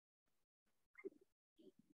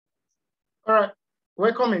All right,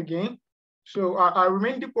 welcome again. So I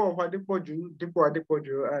remain Dipo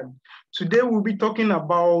Adepoju, and today we'll be talking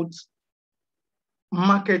about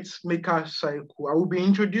market maker cycle. I will be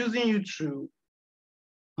introducing you to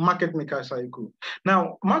market maker cycle.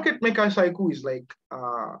 Now, market maker cycle is like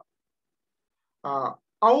uh, how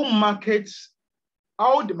how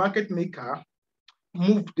the market maker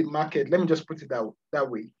move the market. Let me just put it that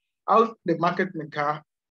way. How the market maker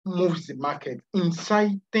moves the market,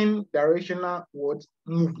 inciting directional what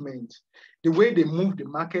movement. The way they move the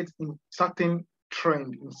market in certain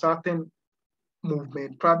trend, in certain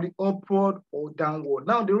movement, probably upward or downward.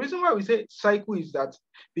 Now, the reason why we say cycle is that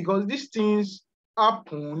because these things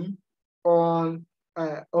happen on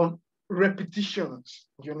repetitions.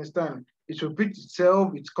 You understand? It repeats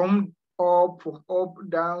itself. It comes up from up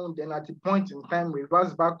down, then at a point in time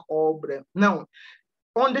reverse back up. Then now,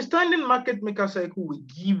 understanding market maker cycle will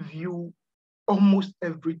give you almost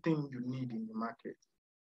everything you need in the market.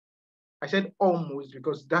 I said almost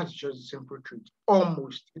because that's just the simple truth.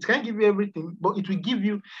 Almost. It can't give you everything, but it will give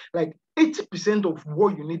you like 80% of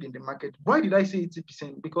what you need in the market. Why did I say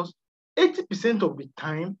 80%? Because 80% of the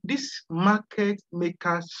time, this market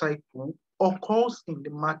maker cycle occurs in the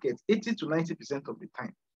market, 80 to 90% of the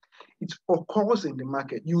time. It occurs in the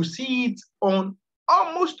market. You see it on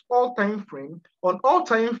almost all time frame. On all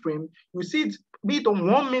time frame, you see it be it on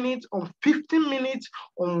 1 minute, on 15 minutes,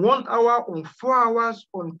 on 1 hour, on 4 hours,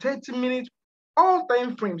 on 30 minutes, all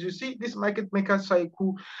time frames. You see this market maker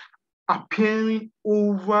cycle appearing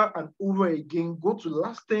over and over again. Go to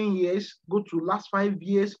last 10 years, go to last 5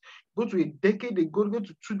 years, go to a decade ago, go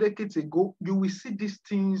to 2 decades ago. You will see these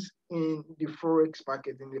things in the forex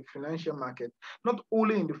market, in the financial market, not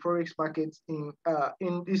only in the forex market,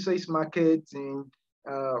 in this market, in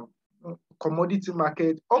commodity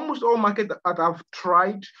market, almost all markets that I've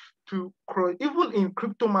tried to cross, even in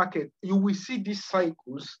crypto market, you will see these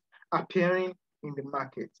cycles appearing in the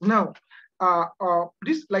market. Now,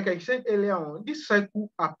 this, like I said earlier on, this cycle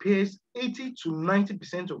appears 80 to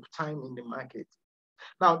 90% of time in the market.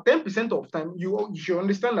 Now, 10% of time, you should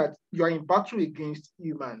understand that you are in battle against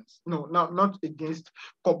humans. No, not against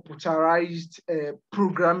computerized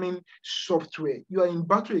programming software. You are in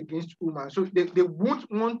battle against humans. So they won't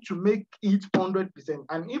want to make it 100%.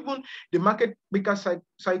 And even the market maker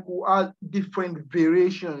cycle has different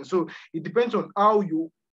variations. So it depends on how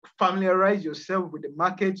you familiarize yourself with the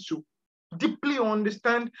market to deeply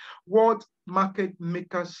understand what market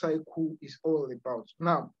maker cycle is all about.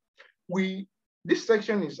 Now, this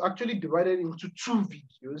section is actually divided into 2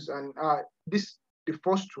 videos, and the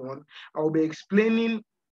first one, I'll be explaining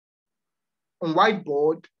on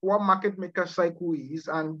whiteboard what market maker cycle is,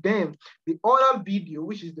 and then the other video,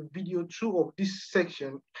 which is the video 2 of this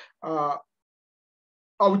section, I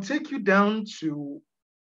will take you down to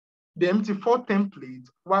the MT4 template,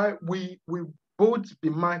 while we both be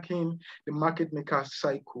marking the market maker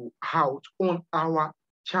cycle out on our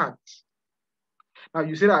charts. Now,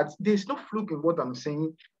 you say that there's no fluke in what I'm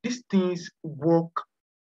saying. These things work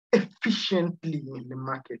efficiently in the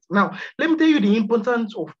market. Now, let me tell you the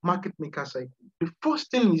importance of market maker cycle. The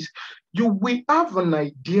first thing is you will have an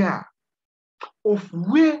idea of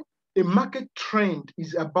where a market trend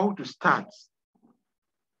is about to start.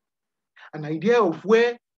 An idea of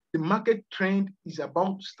where the market trend is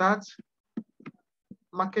about to start.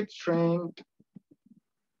 Market trend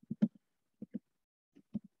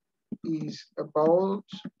is about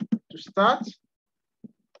to start.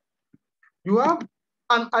 You have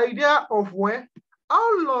an idea of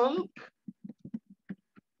how long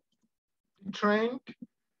the trend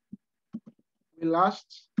will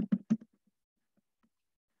last.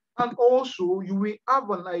 And also you will have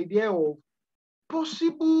an idea of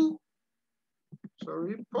possible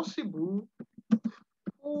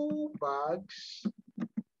pullbacks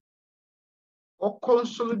or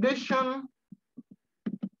consolidation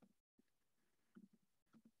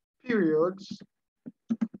periods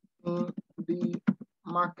in the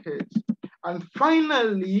market. And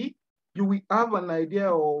finally, you will have an idea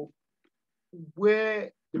of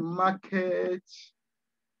where the market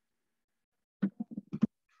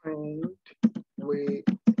trend will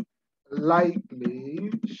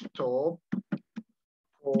likely stop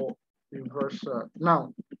for reversal.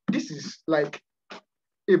 Now, this is like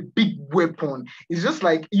a big weapon. It's just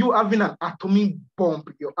like you having an atomic bomb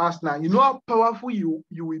in your arsenal. You know how powerful you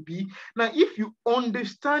will be. Now, if you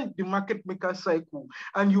understand the market maker cycle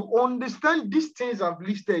and you understand these things I've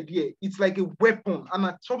listed here, it's like a weapon, an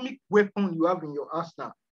atomic weapon you have in your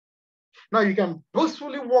arsenal. Now you can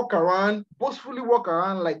boastfully walk around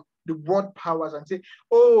like the world powers and say,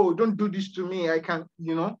 oh, don't do this to me. I can,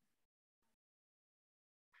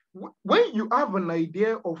 when you have an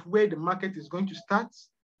idea of where the market is going to start,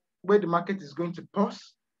 where the market is going to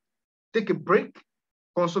pause, take a break,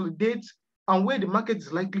 consolidate, and where the market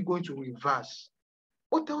is likely going to reverse,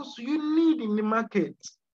 what else do you need in the market?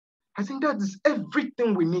 I think that is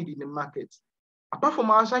everything we need in the market. Apart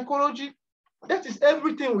from our psychology, that is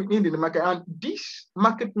everything we need in the market. And this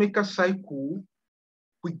market maker cycle,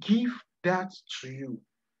 we give that to you.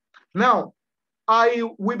 Now, I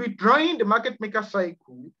will be drawing the market maker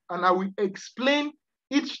cycle and I will explain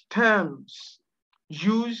each terms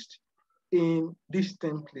used in this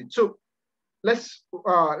template. So let's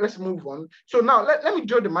move on. So now let me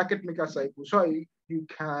draw the market maker cycle so you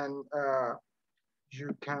can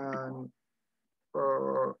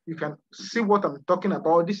see what I'm talking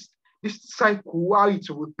about. This cycle, how it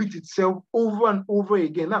will repeat itself over and over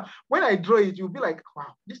again. Now, when I draw it, you'll be like,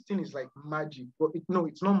 wow, this thing is like magic. But no,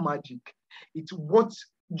 it's not magic. It's what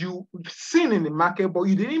you've seen in the market, but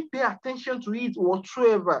you didn't pay attention to it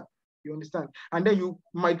whatsoever. You understand? And then you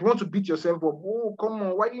might want to beat yourself up. Oh, come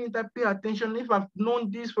on, why didn't I pay attention? If I've known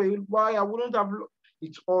this for a while, I wouldn't have.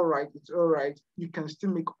 It's all right. It's all right. You can still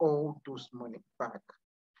make all those money back.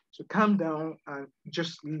 So calm down and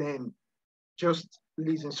just learn. Just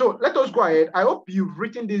listen. So let us go ahead. I hope you've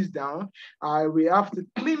written this down. I will have to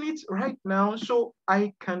clean it right now so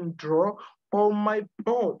I can draw on my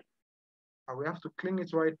board. I will have to clean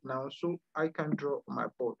it right now so I can draw on my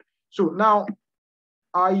board. So now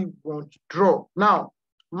I want to draw. Now,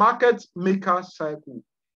 market maker cycle.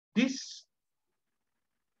 This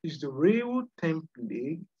is the real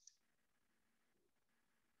template.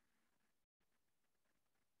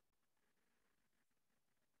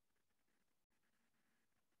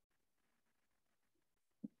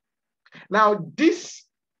 Now, this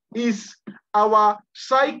is our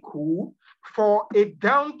cycle for a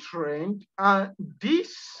downtrend, and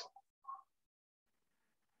this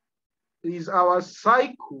is our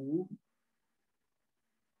cycle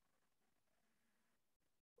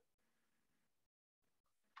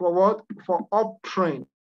for what? For uptrend.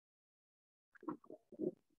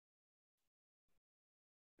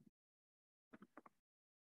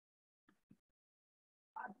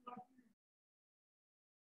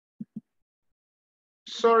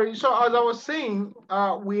 Sorry, so as I was saying,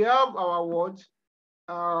 we have our what?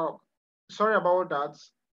 Sorry about that.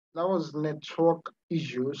 That was network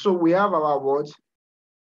issue. So we have our what?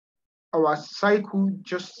 Our cycle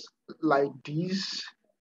just like this.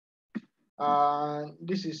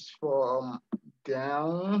 This is from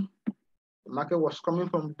down. The market was coming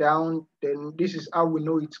from down. Then this is how we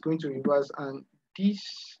know it's going to reverse. And this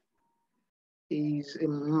is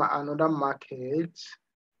another market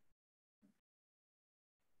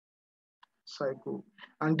cycle.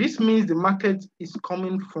 And this means the market is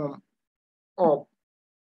coming from up.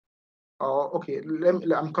 Oh, okay.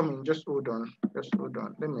 I'm coming. Just hold on. Just hold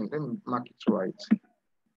on. Let me mark it right.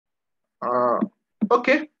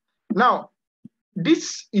 Okay. Now,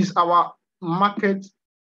 this is our market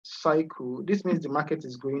cycle. This means the market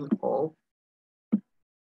is going up,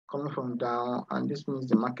 coming from down, and this means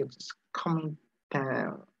the market is coming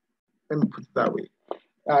down. Let me put it that way.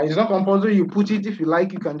 It's not compulsory. You put it if you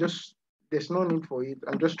like. You can just. There's no need for it.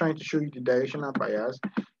 I'm just trying to show you the directional bias.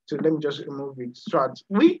 So let me just remove it. So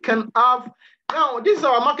we can have, now this is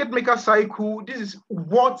our market maker cycle. This is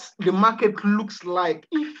what the market looks like.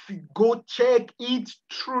 If you go check it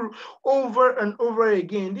through over and over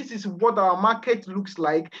again, this is what our market looks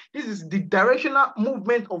like. This is the directional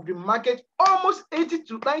movement of the market almost 80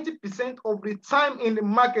 to 90% of the time in the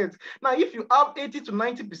market. Now, if you have 80 to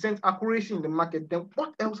 90% accuracy in the market, then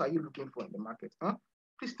what else are you looking for in the market? Huh?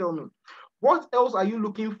 Please tell me. What else are you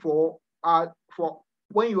looking for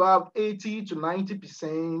when you have 80 to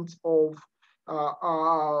 90% of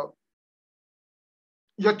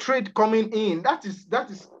your trade coming in? That is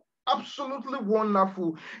absolutely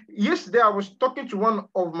wonderful. Yesterday, I was talking to one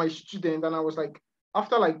of my students, and I was like,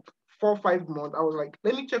 after like 4 or 5 months, I was like,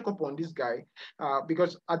 let me check up on this guy,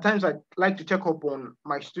 because at times I like to check up on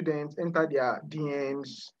my students, enter their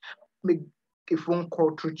DMs, make a phone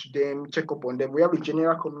call through to them, check up on them. We have a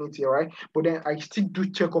general community, right? But then I still do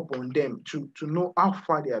check up on them to know how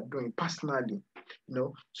far they are doing personally, you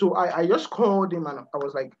know. So I just called him and I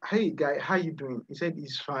was like, hey guy, how you doing? He said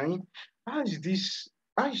he's fine. How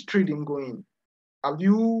is trading going? Have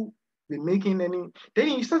you been making any? Then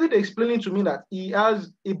he started explaining to me that he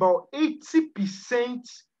has about 80%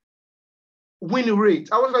 win rate.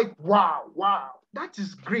 I was like, wow, that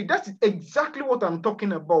is great. That's exactly what I'm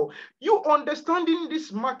talking about. You understanding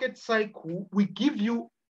this market cycle will give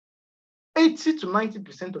you 80 to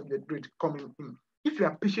 90% of the trade coming in. if you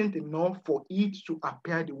are patient enough for it to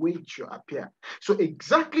appear the way it should appear. So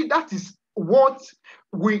exactly that is what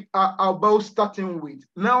we are about starting with.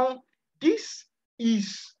 Now, this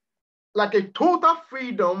is like a total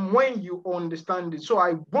freedom when you understand it. So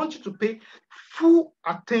I want you to pay full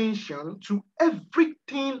attention to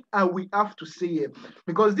everything I will have to say here,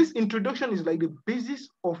 because this introduction is like the basis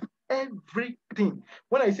of everything.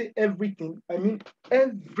 When I say everything, I mean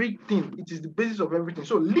everything. It is the basis of everything.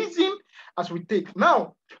 So listen as we take.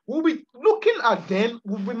 Now, we'll be looking at them,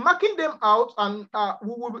 we'll be marking them out, and we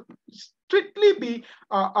will strictly be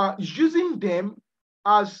using them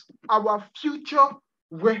as our future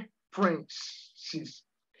references.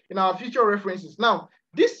 In our future references. Now,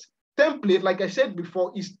 this template, like I said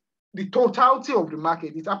before, is the totality of the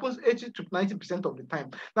market. It happens 80 to 90% of the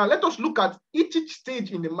time. Now, let us look at each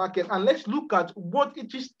stage in the market, and let's look at what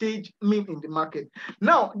each stage means in the market.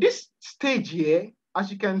 Now, this stage here, as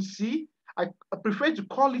you can see, I prefer to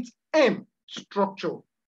call it M structure.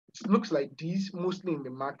 It looks like this mostly in the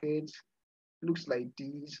market. Looks like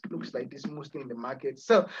this mostly in the market.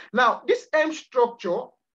 So now this M structure,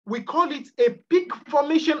 we call it a peak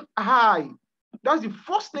formation high. That's the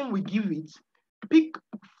first name we give it. Peak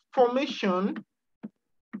formation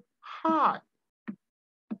high.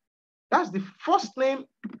 That's the first name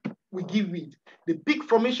we give it. The peak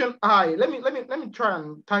formation high. Let me try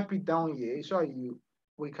and type it down here so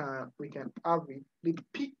we can have it.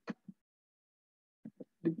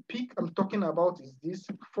 The peak I'm talking about is this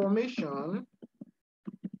formation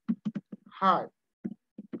high.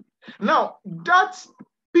 Now, that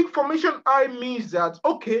peak formation high means that,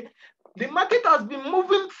 okay, the market has been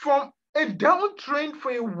moving from a downtrend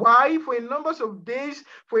for a while, for a number of days,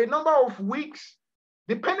 for a number of weeks,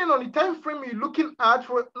 depending on the time frame you're looking at,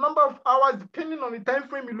 for a number of hours, depending on the time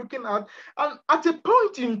frame you're looking at. And at a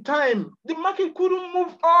point in time, the market couldn't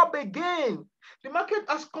move up again. The market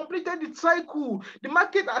has completed its cycle. The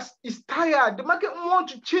market is tired. The market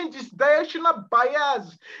wants to change its directional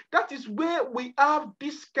bias. That is where we have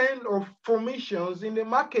this kind of formations in the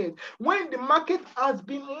market. When the market has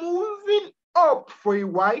been moving up for a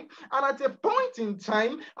while, and at a point in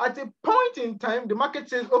time, the market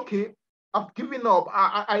says, okay, I've given up.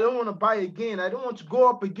 I don't want to buy again. I don't want to go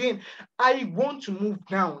up again. I want to move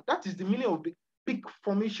down. That is the meaning of the peak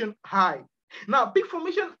formation high. Now, peak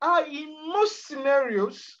formation high in most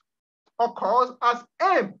scenarios occurs as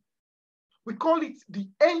M. We call it the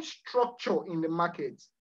M structure in the market.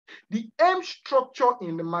 The M structure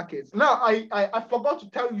in the market. Now, I forgot to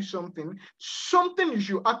tell you something. Something you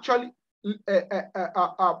should actually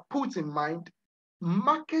put in mind.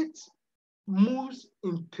 Market moves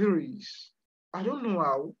in threes. I don't know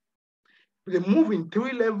how. They move in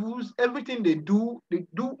 3 levels. Everything they do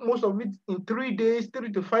most of it in 3 days,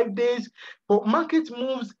 3 to 5 days. But market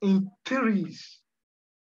moves in threes.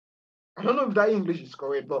 I don't know if that English is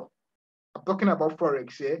correct, but I'm talking about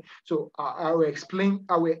Forex here. So I will explain.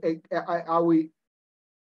 I'm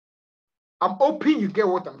hoping you get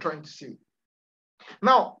what I'm trying to say.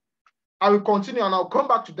 Now, I will continue and I'll come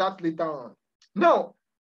back to that later on. Now,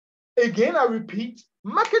 again, I repeat,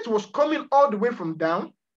 market was coming all the way from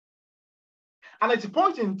down. And at a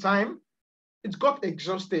point in time, it got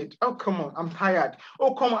exhausted. Oh, come on, I'm tired.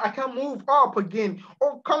 Oh, come on, I can't move up again.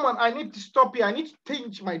 Oh, come on, I need to stop here. I need to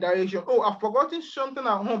change my direction. Oh, I've forgotten something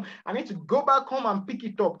at home. I need to go back home and pick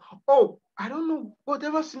it up. Oh, I don't know,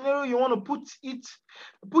 whatever scenario you want to put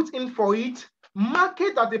in for it,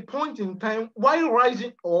 market at a point in time while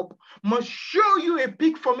rising up must show you a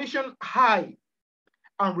peak formation high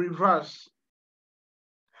and reverse.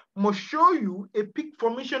 Must show you a peak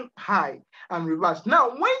formation high and reverse. Now,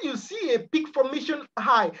 when you see a peak formation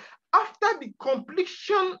high after the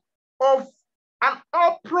completion of an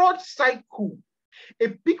upward cycle, a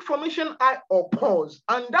peak formation high occurs,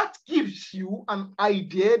 and that gives you an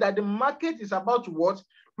idea that the market is about to what?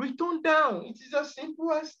 Return down. It is as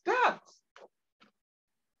simple as that.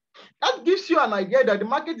 That gives you an idea that the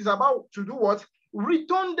market is about to do what?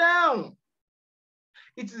 Return down.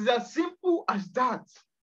 It is as simple as that.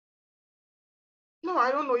 No,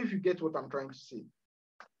 I don't know if you get what I'm trying to say.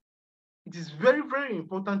 It is very, very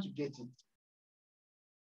important to get it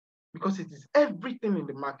because it is everything in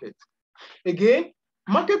the market. Again,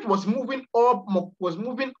 market was moving up, was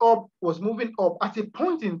moving up. At a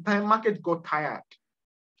point in time, market got tired,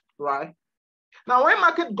 right? Now, when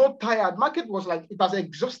market got tired, market was like, it has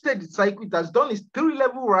exhausted its cycle. It has done its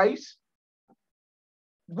 3-level rise.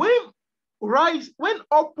 When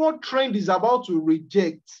upward trend is about to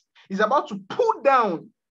reject, is about to pull down,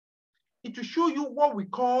 it will show you what we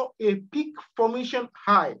call a peak formation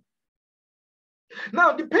high.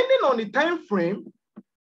 Now, depending on the time frame,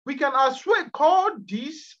 We can as well call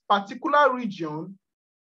this particular region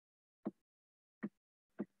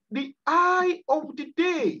the eye of the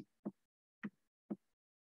day.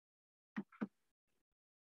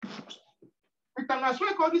 We can as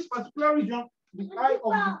well call this particular region the eye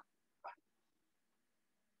of the.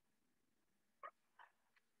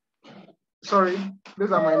 Sorry,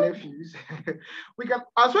 those are my nephews. We can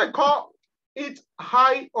as well call it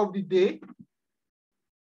eye of the day.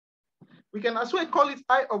 We can as well call it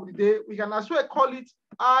eye of the day. We can as well call it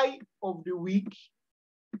eye of the week.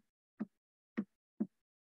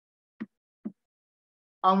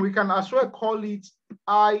 And we can as well call it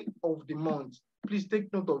eye of the month. Please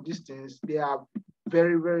take note of these things. They are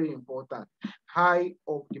very, very important. Eye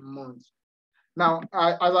of the month. Now,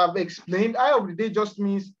 as I've explained, eye of the day just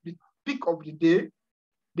means the peak of the day.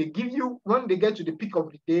 They give you, when they get to the peak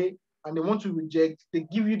of the day and they want to reject, they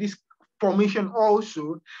give you this formation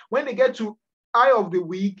also. When they get to eye of the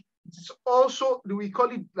week, it's also, we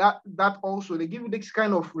call it that also. They give you this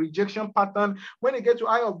kind of rejection pattern. When they get to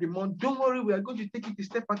eye of the month, don't worry, we are going to take it a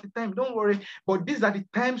step at a time. Don't worry. But these are the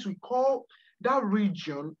times we call that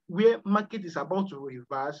region where market is about to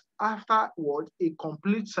reverse after what? A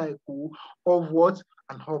complete cycle of what?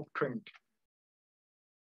 An uptrend.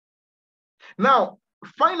 Now,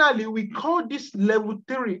 finally, we call this level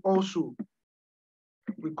 3 also.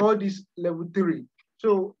 We call this level 3.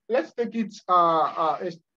 So let's take it,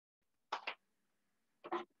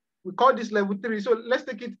 we call this level 3. So let's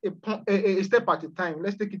take it a step at a time.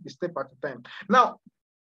 Let's take it a step at a time. Now,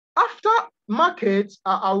 after markets,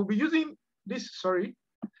 I will be using this,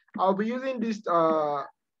 I'll be using this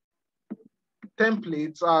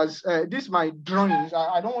templates as this my drawings.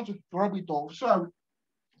 I don't want to rub it off. So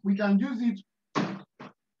we can use it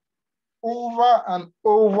over and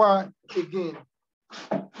over again.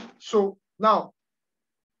 So now,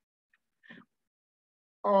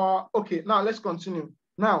 okay, now let's continue.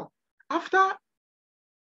 Now, after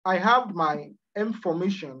I have my M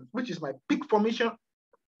formation, which is my peak formation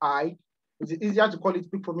I, is it easier to call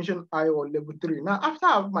it peak formation I or level 3? Now, after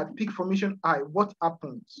I have my peak formation I, what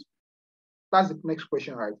happens? That's the next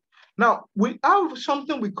question, right? Now, we have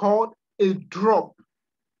something we call a drop.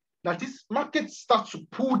 That is, market starts to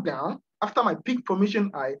pull down after my peak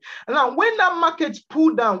formation I. And now, when that market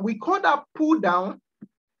pull down, we call that pull down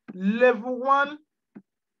level 1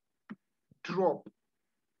 drop.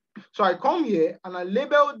 So I come here and I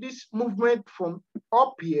label this movement from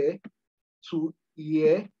up here to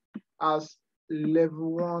here as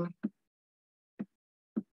level 1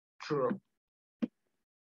 drop.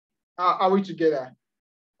 Are we together?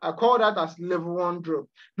 I call that as level 1 drop.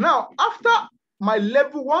 Now, after my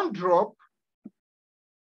level 1 drop,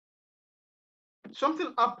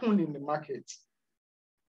 something happened in the market.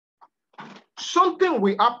 Something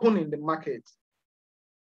will happen in the market.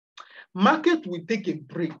 Market will take a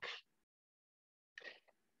break.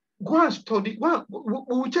 Go and study. Well, we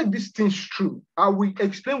will check these things through. I will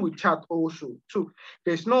explain with chat also. So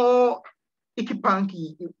there's no icky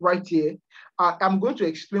panky right here. I'm going to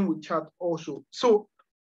explain with chat also. So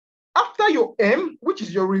after your M, which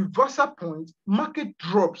is your reversal point, market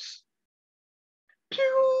drops.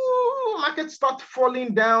 Pew, market starts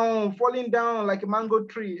falling down like a mango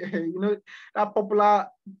tree. You know, that popular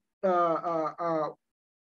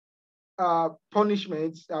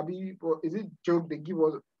punishment. Is it joke they give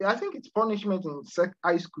us? I think it's punishment in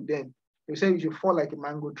high school then. They say you should fall like a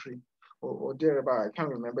mango tree or thereabout. I can't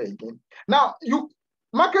remember again. Now,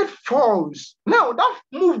 market falls. Now, that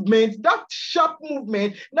movement, that sharp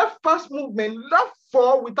movement, that fast movement, that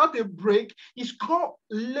fall without a break is called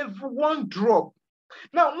level 1 drop.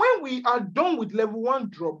 Now, when we are done with level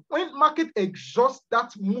 1 drop, when market exhausts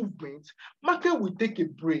that movement, market will take a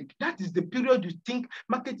break. That is the period you think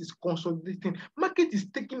market is consolidating. Market is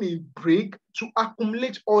taking a break to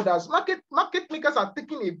accumulate orders. Market makers are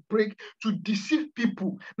taking a break to deceive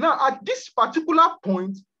people. Now, at this particular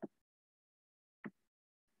point,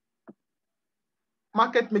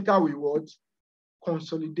 market maker will what?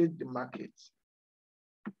 Consolidate the market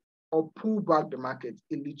or pull back the market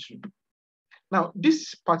a little. Now,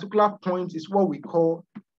 this particular point is what we call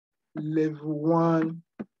level 1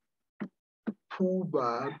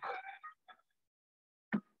 pullback,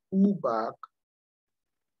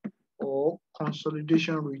 or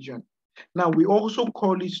consolidation region. Now, we also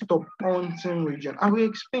call it stop hunting region. I will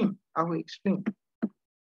explain.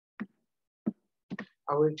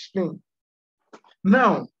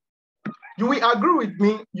 Now, you will agree with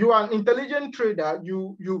me, you are an intelligent trader,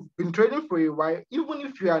 you've been trading for a while, even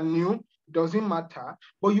if you are new, doesn't matter,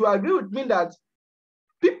 but you agree with me that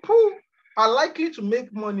people are likely to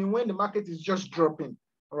make money when the market is just dropping.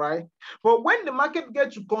 right? But when the market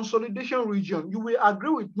gets to consolidation region, you will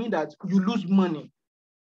agree with me that you lose money.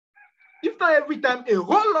 If not every time, a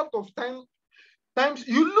whole lot of times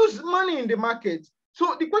you lose money in the market.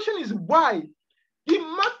 So the question is why? The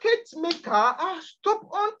market maker stop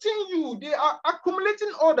hunting you. They are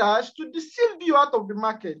accumulating orders to deceive you out of the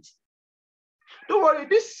market. Don't worry,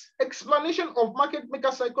 this explanation of market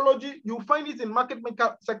maker psychology, you'll find it in market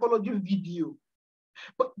maker psychology video.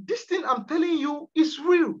 But this thing I'm telling you is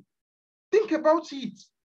real. Think about it.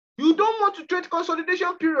 You don't want to trade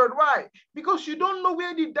consolidation period. Why? Because you don't know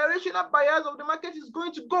where the directional bias of the market is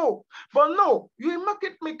going to go. But no, you're a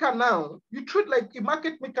market maker now. You trade like a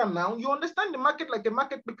market maker now. You understand the market like a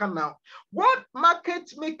market maker now. What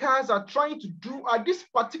market makers are trying to do at this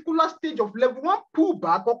particular stage of level 1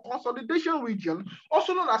 pullback or consolidation region,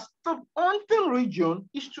 also known as stop-hunting region,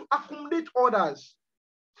 is to accumulate orders,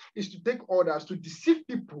 is to take orders to deceive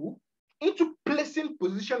people into placing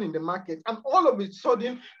position in the market, and all of a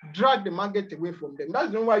sudden drag the market away from them.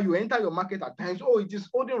 That's the reason why you enter your market at times. Oh, it is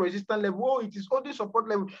holding resistance level. Oh, it is holding support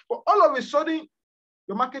level. But all of a sudden,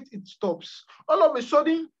 your market, it stops. All of a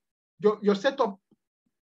sudden, your setup,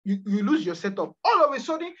 you lose your setup. All of a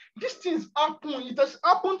sudden, these things happen. It has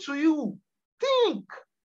happened to you. Think.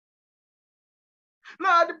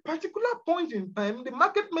 Now, at a particular point in time, the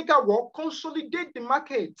market maker will consolidate the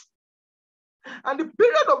market. And the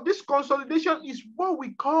period of this consolidation is what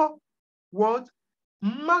we call what?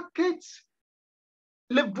 Market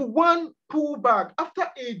level 1 pullback. After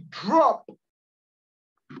a drop,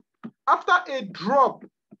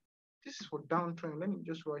 this is for downtrend. Let me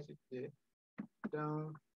just write it there.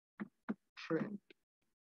 Downtrend.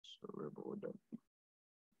 Sorry about that.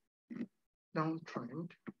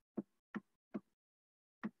 Downtrend.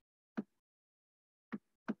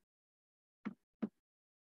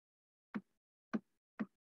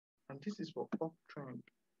 And this is for uptrend.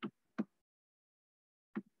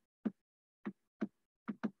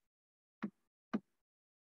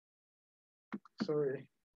 Sorry,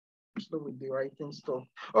 I'm slow with the writing stuff.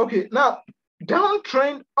 Okay, now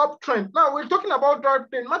downtrend, uptrend. Now we're talking about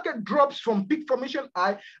downtrend. Market drops from big formation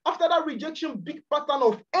high. After that rejection, big pattern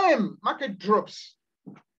of M, market drops.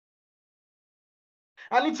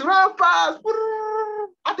 And it's run fast.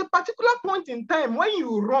 At a particular point in time, when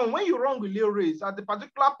you run relay race, at a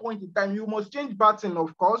particular point in time, you must change pattern,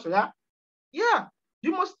 of course. Yeah,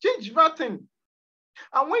 you must change pattern.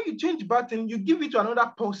 And when you change pattern, you give it to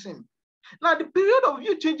another person. Now, the period of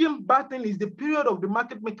you changing pattern is the period of the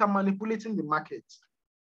market maker manipulating the market.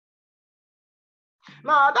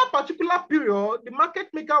 Now, at that particular period, the market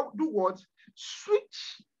maker will do what?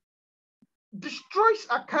 Switch, destroys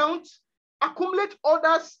accounts, accumulate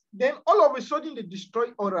orders, then all of a sudden they destroy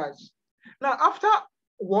orders. Now, after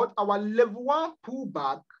what? Our level 1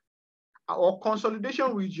 pullback or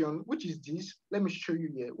consolidation region, which is this, let me show you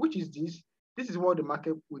here, which is this. This is what the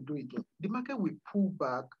market will do again. The market will pull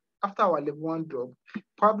back after our level 1 drop,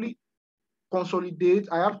 probably consolidate.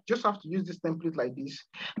 Just have to use this template like this.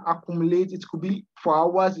 Accumulate. It could be for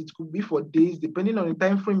hours, it could be for days, depending on the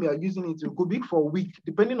time frame you are using it. It could be for a week,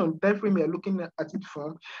 depending on the time frame you are looking at it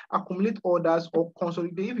from. Accumulate orders or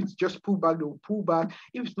consolidate. If it's just pull back, they will pull back.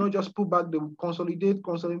 If it's not just pull back, they will consolidate,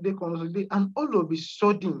 and all of a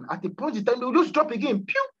sudden, at the point in time, they will just drop again.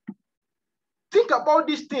 Pew! Think about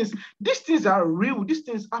these things. These things are real. These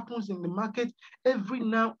things happens in the market every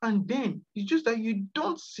now and then. It's just that you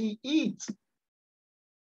don't see it.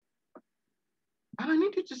 And I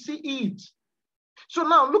need you to see it. So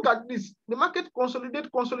now look at this. The market consolidate,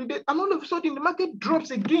 and all of a sudden the market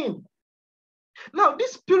drops again. Now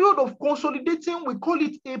this period of consolidating, we call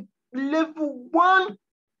it a level 1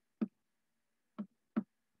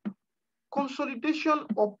 consolidation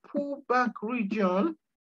or pullback region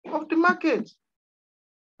of the market.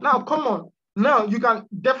 Now, come on. Now, you can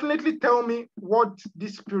definitely tell me what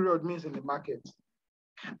this period means in the market.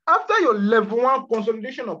 After your level 1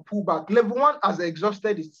 consolidation or pullback, level 1 has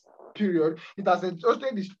exhausted its period. It has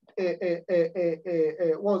exhausted its,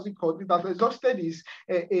 what's it called? It has exhausted its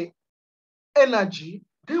energy.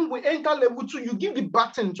 Then we enter level 2. You give the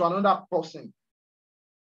baton to another person.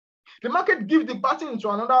 The market gives the baton to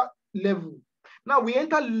another level. Now we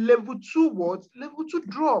enter level 2 what? Level 2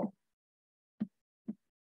 drop.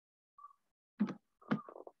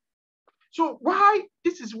 So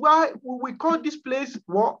this is why we call this place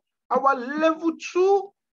what? Our level 2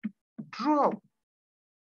 drop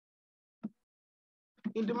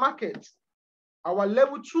in the market. Our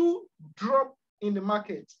level 2 drop in the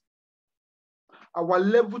market. our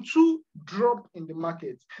level 2 drop in the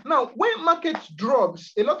market. Now, when market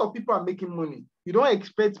drops, a lot of people are making money. You don't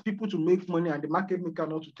expect people to make money and the market maker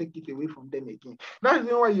not to take it away from them again. That's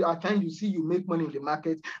the why at times you see you make money in the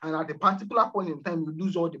market, and at a particular point in time you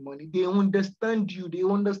lose all the money. They understand you. They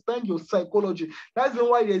understand your psychology. That's the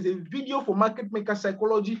why there's a video for market maker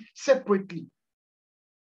psychology separately.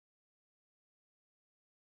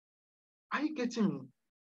 Are you getting me?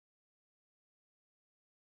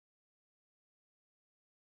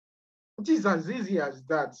 It is as easy as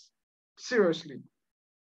that. Seriously.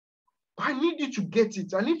 I need you to get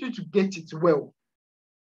it. I need you to get it well.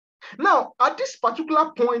 Now, at this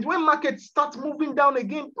particular point, when market starts moving down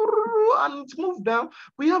again, and it moves down,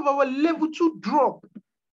 we have our level 2 drop.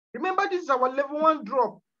 Remember, this is our level 1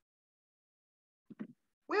 drop.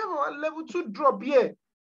 We have our level 2 drop here.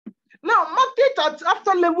 Now, market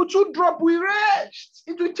after level 2 drop, we rest.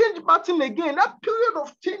 It will change pattern again. That period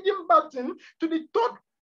of changing pattern to the third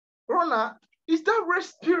runner is that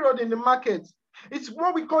rest period in the market. It's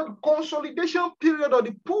what we call the consolidation period or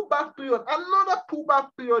the pullback period, another pullback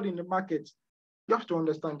period in the market. You have to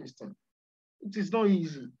understand this thing. It is not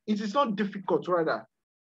easy. It is not difficult, rather.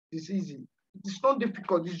 It's easy. It is not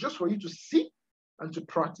difficult. It's just for you to see and to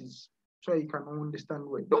practice so you can understand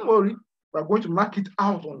well. Don't worry. We're going to mark it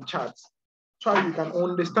out on charts so you can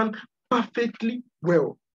understand perfectly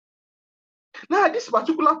well. Now, at this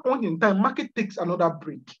particular point in time, market takes another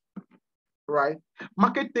break. Right?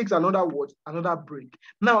 Market takes another what? Another break.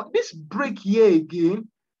 Now, this break here again,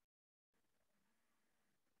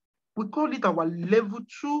 we call it our level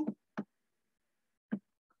 2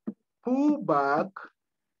 pullback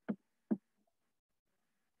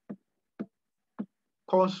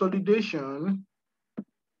consolidation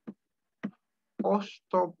or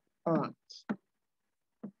stop point.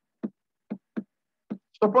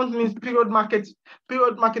 Stop point means period market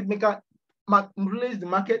maker relays the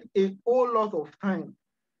market a whole lot of time,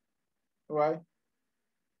 right?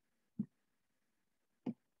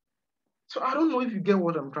 So I don't know if you get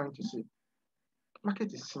what I'm trying to say.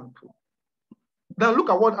 Market is simple. Then look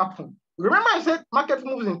at what happened. Remember I said market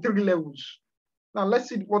moves in 3 levels. Now let's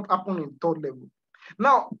see what happened in 3rd level.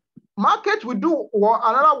 Now, market will do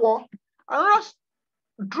another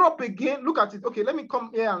drop again. Look at it. Okay, let me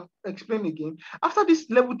come here and explain again. After this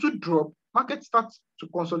level 2 drop, market starts to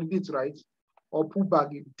consolidate, right? Or pull back.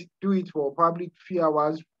 You do it for probably few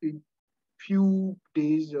hours, a few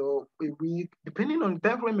days, or a week, depending on the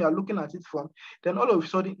time frame you are looking at it from. Then all of a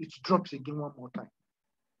sudden it drops again one more time.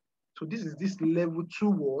 So this is this level 2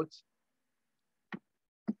 what?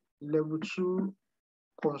 Level 2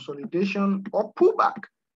 consolidation or pullback.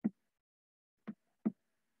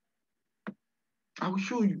 I will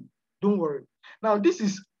show you. Don't worry. Now this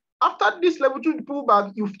is after this level 2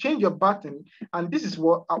 pullback, you've changed your pattern, and this is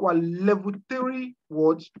what our level 3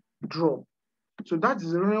 what drop. So that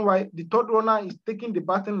is the reason why the 3rd runner is taking the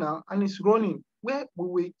pattern now and it's running where we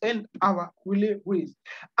will end our relay race.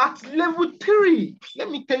 At level 3, let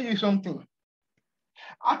me tell you something.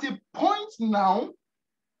 At a point now,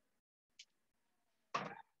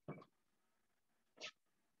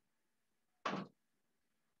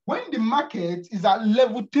 when the market is at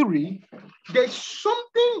level 3, there's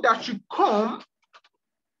something that should come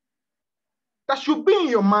that should be in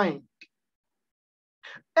your mind.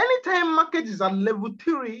 Anytime market is at level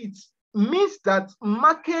 3, it means that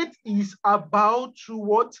market is about to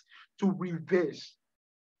what? To reverse.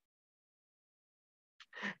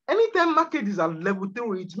 Anytime market is at level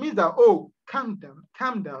 3, it means that, oh, calm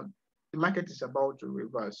down. The market is about to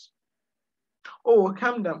reverse. Oh,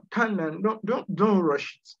 calm down. Don't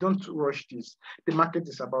rush it. Don't rush this. The market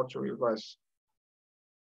is about to reverse.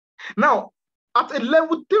 Now, at a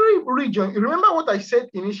level 3 region, you remember what I said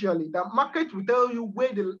initially, that market will tell you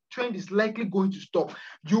where the trend is likely going to stop.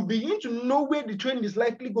 You begin to know where the trend is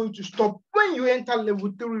likely going to stop when you enter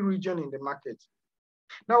level 3 region in the market.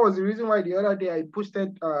 That was the reason why the other day I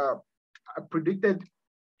posted, I predicted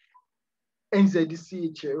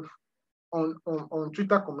NZDCHF on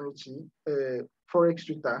Twitter community, Forex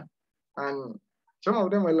Twitter, and some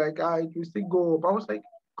of them were like, it will still go up. I was like,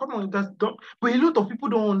 come on, that's don't. But a lot of people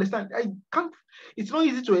don't understand. I can't. It's not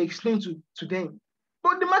easy to explain to them.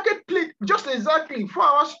 But the market played just exactly 4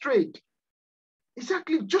 hours straight.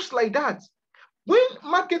 Exactly just like that. When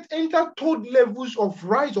market enter 3rd levels of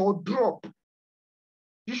rise or drop,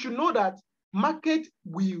 you should know that market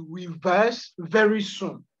will reverse very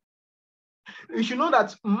soon. You should know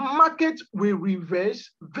that market will reverse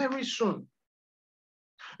very soon.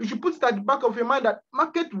 You should put it at the back of your mind that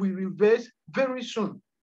market will reverse very soon.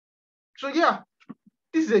 So yeah,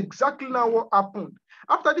 this is exactly now what happened.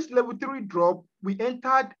 After this level 3 drop, we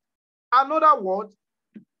entered another what?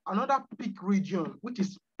 Another peak region, which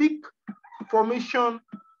is peak formation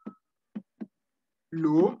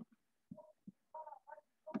low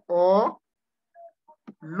or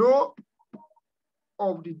low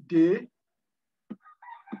of the day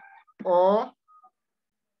or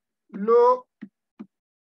low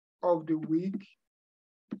of the week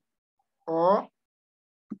or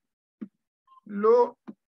low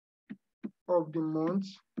of the month,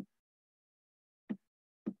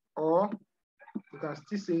 or you can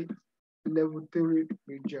still say level 3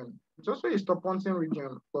 region. It's also a stop hunting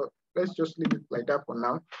region, but let's just leave it like that for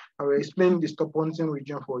now. I will explain the stop hunting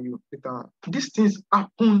region for you later. These things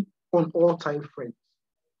happen on all time frames.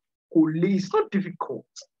 It's not difficult.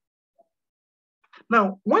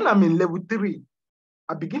 Now, when I'm in level 3,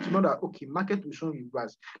 I begin to know that, okay, market will soon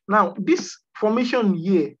reverse. Now, this formation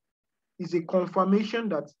here is a confirmation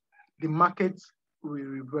that the market will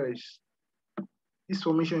reverse. This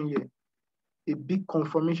formation here, a big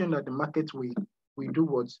confirmation that the market will do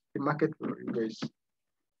what? The market will reverse.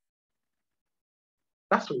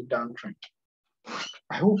 That's a downtrend.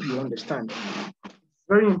 I hope you understand. It's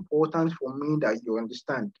very important for me that you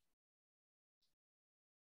understand.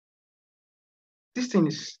 This thing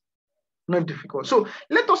is not difficult. So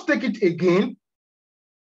let us take it again.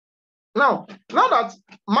 Now that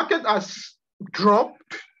market has dropped,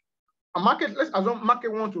 let's assume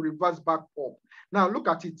market wants to reverse back up. Now look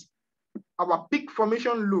at it. Our peak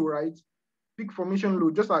formation low, right? Peak formation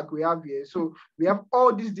low, just like we have here. So we have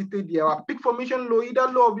all this detail here. Our peak formation low, either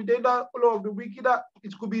low of the day, either low of the week, either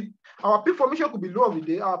it could be, our peak formation could be low of the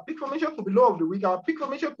day, our peak formation could be low of the week, our peak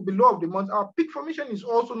formation could be low of the month. Our peak formation is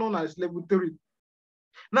also known as level 3.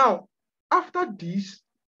 Now, after this,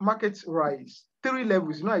 markets rise. 3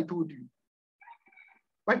 levels, you know, I told you.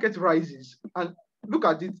 Market rises, and look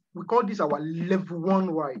at it, we call this our level 1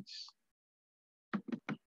 rise.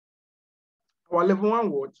 Our level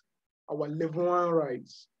 1 what? Our level 1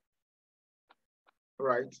 rise,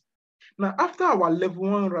 right? Now, after our level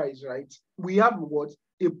 1 rise, right, we have what?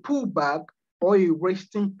 A pullback or a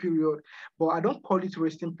resting period, but I don't call it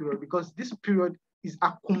resting period because this period is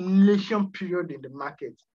accumulation period in the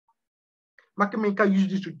market. Market maker use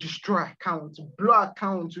this to destroy accounts, blow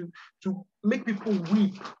accounts, to make people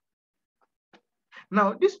weak.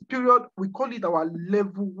 Now, this period, we call it our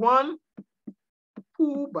level 1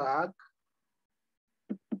 pullback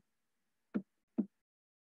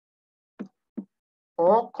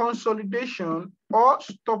or consolidation or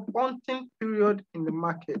stop hunting period in the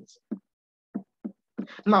market.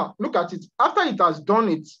 Now, look at it. After it has done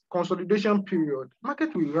its consolidation period,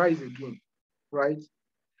 market will rise again, right?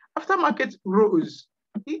 After market rose,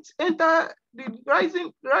 it's enter the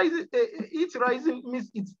rising, it's rising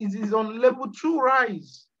means it is on level 2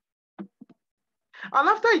 rise. And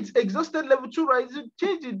after it's exhausted level 2 rise, it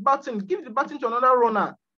change the button, give the button to another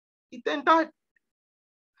runner. It entered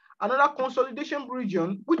another consolidation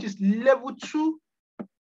region, which is level 2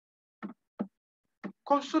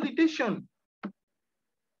 consolidation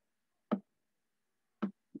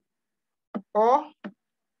or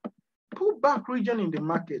pullback region in the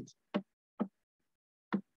market.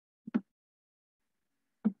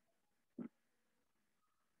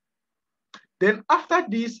 Then after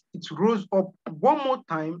this, it rose up one more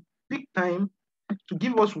time, big time, to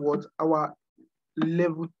give us what? Our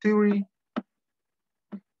level 3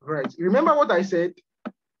 rise. Remember what I said?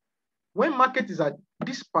 When market is at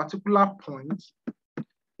this particular point,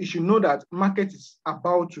 you should know that market is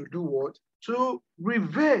about to do what? To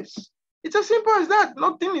reverse. It's as simple as that.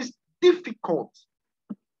 Nothing is difficult.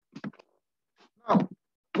 Now,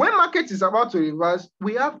 when market is about to reverse,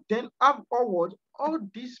 we have all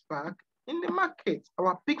this back in the market.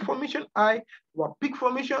 Our peak formation high, our peak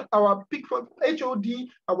formation, our peak for HOD,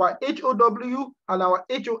 our HOW, and our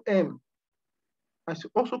HOM. I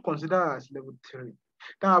should also consider as level 3.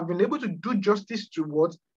 Now I've been able to do justice to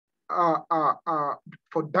what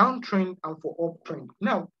for downtrend and for uptrend.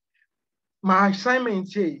 Now, my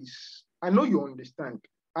assignment here is, I know you understand,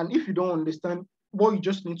 and if you don't understand, what you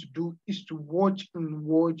just need to do is to watch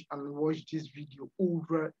this video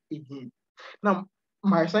over again. Now,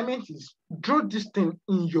 my assignment is draw this thing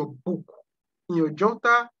in your book, in your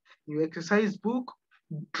jotter, your exercise book,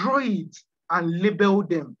 draw it and label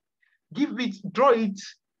them. Draw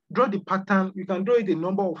the pattern. You can draw it a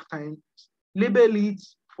number of times, label it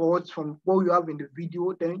from what you have in the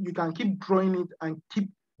video, then you can keep drawing it and keep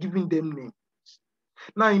giving them names.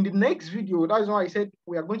 Now, in the next video, that's why I said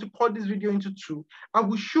we are going to cut this video into 2. I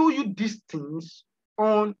will show you these things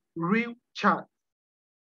on real chart.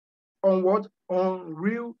 On what? On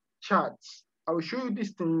real charts. I will show you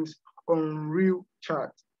these things on real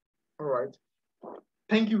chart. All right.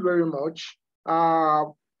 Thank you very much.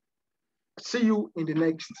 See you in the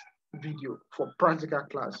next video for practical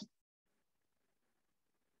class.